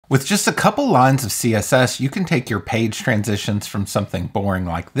With just a couple lines of CSS, you can take your page transitions from something boring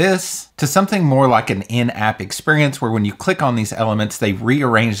like this to something more like an in-app experience where when you click on these elements, they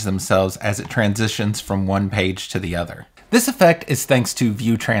rearrange themselves as it transitions from one page to the other. This effect is thanks to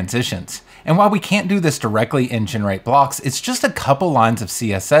view transitions. And while we can't do this directly in Generate Blocks, it's just a couple lines of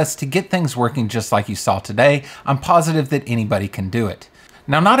CSS to get things working just like you saw today. I'm positive that anybody can do it.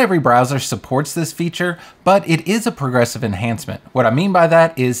 Now, not every browser supports this feature, but it is a progressive enhancement. What I mean by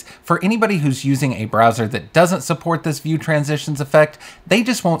that is for anybody who's using a browser that doesn't support this view transitions effect, they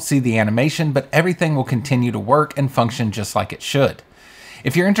just won't see the animation, but everything will continue to work and function just like it should.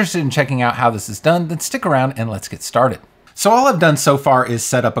 If you're interested in checking out how this is done, then stick around and let's get started. So all I've done so far is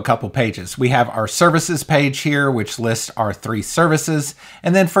set up a couple pages. We have our services page here, which lists our 3 services.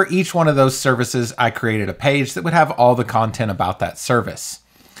 And then for each one of those services, I created a page that would have all the content about that service.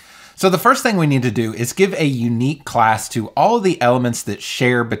 So the first thing we need to do is give a unique class to all of the elements that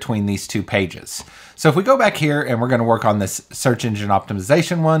share between these 2 pages. So if we go back here and we're going to work on this search engine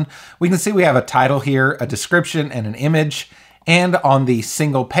optimization one, we can see we have a title here, a description, and an image. And on the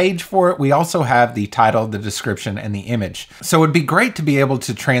single page for it, we also have the title, the description, and the image. So it would be great to be able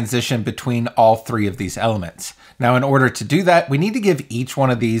to transition between all 3 of these elements. Now, in order to do that, we need to give each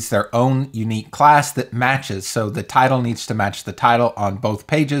one of these their own unique class that matches. So the title needs to match the title on both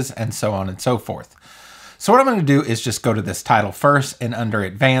pages and so on and so forth. So what I'm going to do is just go to this title first, and under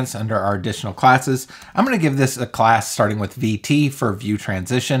Advanced, under our additional classes, I'm going to give this a class starting with VT for view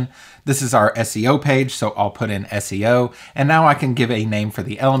transition. This is our SEO page, so I'll put in SEO, and now I can give a name for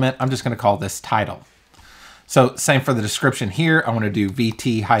the element. I'm just going to call this title. So same for the description here. I want to do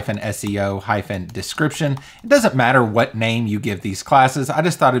VT-SEO-description. It doesn't matter what name you give these classes. I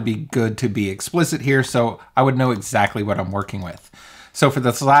just thought it'd be good to be explicit here so I would know exactly what I'm working with. So for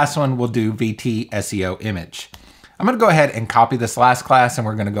this last one, we'll do VT SEO image. I'm going to go ahead and copy this last class, and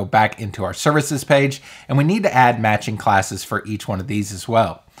we're going to go back into our services page, and we need to add matching classes for each one of these as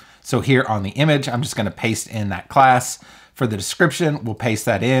well. So here on the image, I'm just going to paste in that class. For the description, we'll paste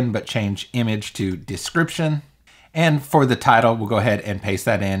that in, but change image to description. And for the title, we'll go ahead and paste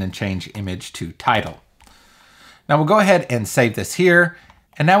that in and change image to title. Now we'll go ahead and save this here.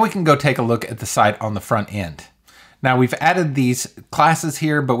 And now we can go take a look at the site on the front end. Now we've added these classes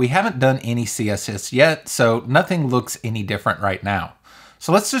here, but we haven't done any CSS yet, so nothing looks any different right now.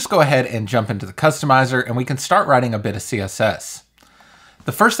 So let's just go ahead and jump into the customizer, and we can start writing a bit of CSS.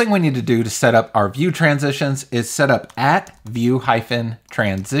 The first thing we need to do to set up our view transitions is set up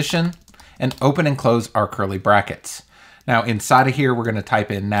 @view-transition and open and close our curly brackets. Now inside of here, we're going to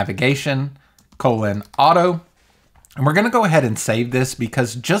type in navigation:auto. And we're going to go ahead and save this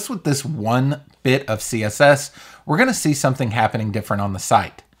because just with this one bit of CSS, we're going to see something happening different on the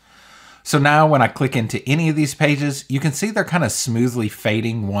site. So now when I click into any of these pages, you can see they're kind of smoothly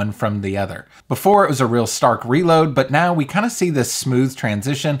fading one from the other. Before it was a real stark reload, but now we kind of see this smooth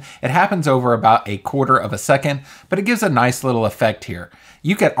transition. It happens over about 1/4 of a second, but it gives a nice little effect here.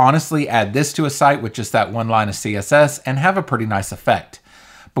 You could honestly add this to a site with just that one line of CSS and have a pretty nice effect.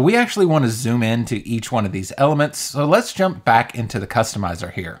 But we actually want to zoom into each one of these elements, so let's jump back into the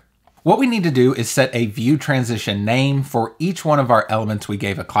customizer here. What we need to do is set a view transition name for each one of our elements we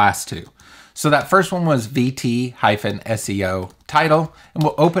gave a class to. So that first one was VT-SEO title, and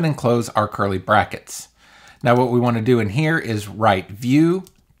we'll open and close our curly brackets. Now what we want to do in here is write view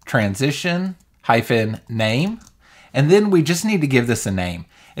transition -name, and then we just need to give this a name.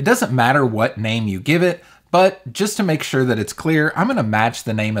 It doesn't matter what name you give it, but just to make sure that it's clear, I'm going to match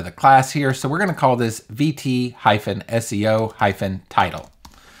the name of the class here. So we're going to call this VT-SEO-title.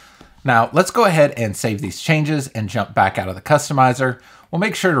 Now let's go ahead and save these changes and jump back out of the customizer. We'll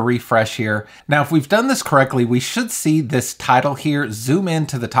make sure to refresh here. Now, if we've done this correctly, we should see this title here zoom in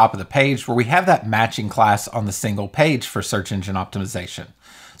to the top of the page where we have that matching class on the single page for search engine optimization.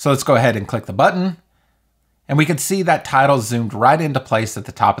 So let's go ahead and click the button. And we can see that title zoomed right into place at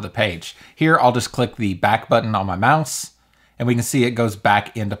the top of the page. Here, I'll just click the back button on my mouse, and we can see it goes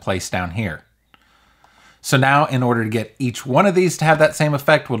back into place down here. So now, in order to get each one of these to have that same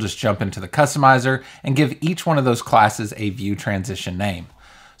effect, we'll just jump into the customizer and give each one of those classes a view transition name.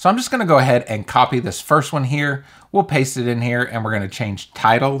 So I'm just going to go ahead and copy this first one here. We'll paste it in here, and we're going to change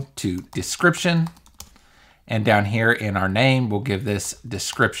title to description. And down here in our name, we'll give this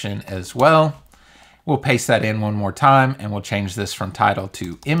description as well. We'll paste that in one more time, and we'll change this from title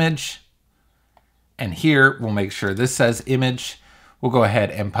to image. And here, we'll make sure this says image. We'll go ahead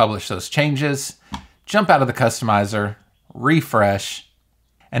and publish those changes, jump out of the customizer, refresh,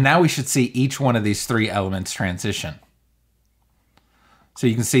 and now we should see each one of these 3 elements transition. So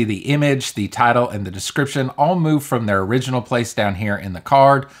you can see the image, the title, and the description all move from their original place down here in the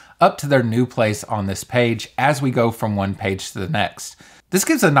card up to their new place on this page as we go from one page to the next. This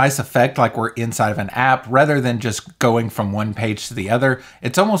gives a nice effect like we're inside of an app rather than just going from one page to the other.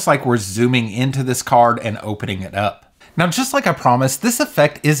 It's almost like we're zooming into this card and opening it up. Now, just like I promised, this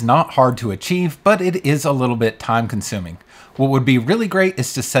effect is not hard to achieve, but it is a little bit time consuming. What would be really great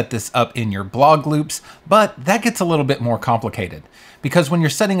is to set this up in your blog loops, but that gets a little bit more complicated. Because when you're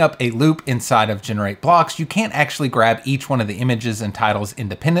setting up a loop inside of Generate Blocks, you can't actually grab each one of the images and titles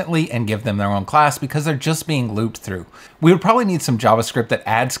independently and give them their own class because they're just being looped through. We would probably need some JavaScript that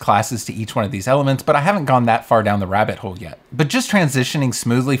adds classes to each one of these elements, but I haven't gone that far down the rabbit hole yet. But just transitioning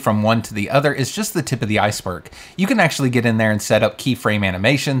smoothly from one to the other is just the tip of the iceberg. You can actually get in there and set up keyframe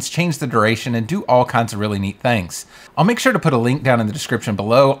animations, change the duration, and do all kinds of really neat things. I'll make sure to put a link down in the description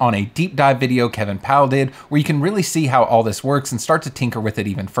below on a deep dive video Kevin Powell did, where you can really see how all this works and start to tinker with it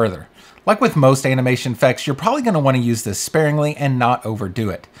even further. Like with most animation effects, you're probably going to want to use this sparingly and not overdo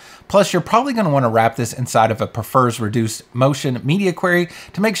it. Plus, you're probably going to want to wrap this inside of a prefers reduced motion media query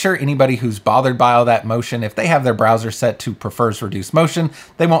to make sure anybody who's bothered by all that motion, if they have their browser set to prefers reduced motion,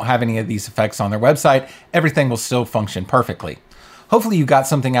 they won't have any of these effects on their website. Everything will still function perfectly. Hopefully you got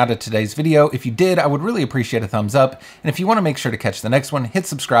something out of today's video. If you did, I would really appreciate a thumbs up. And if you want to make sure to catch the next one, hit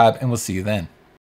subscribe and we'll see you then.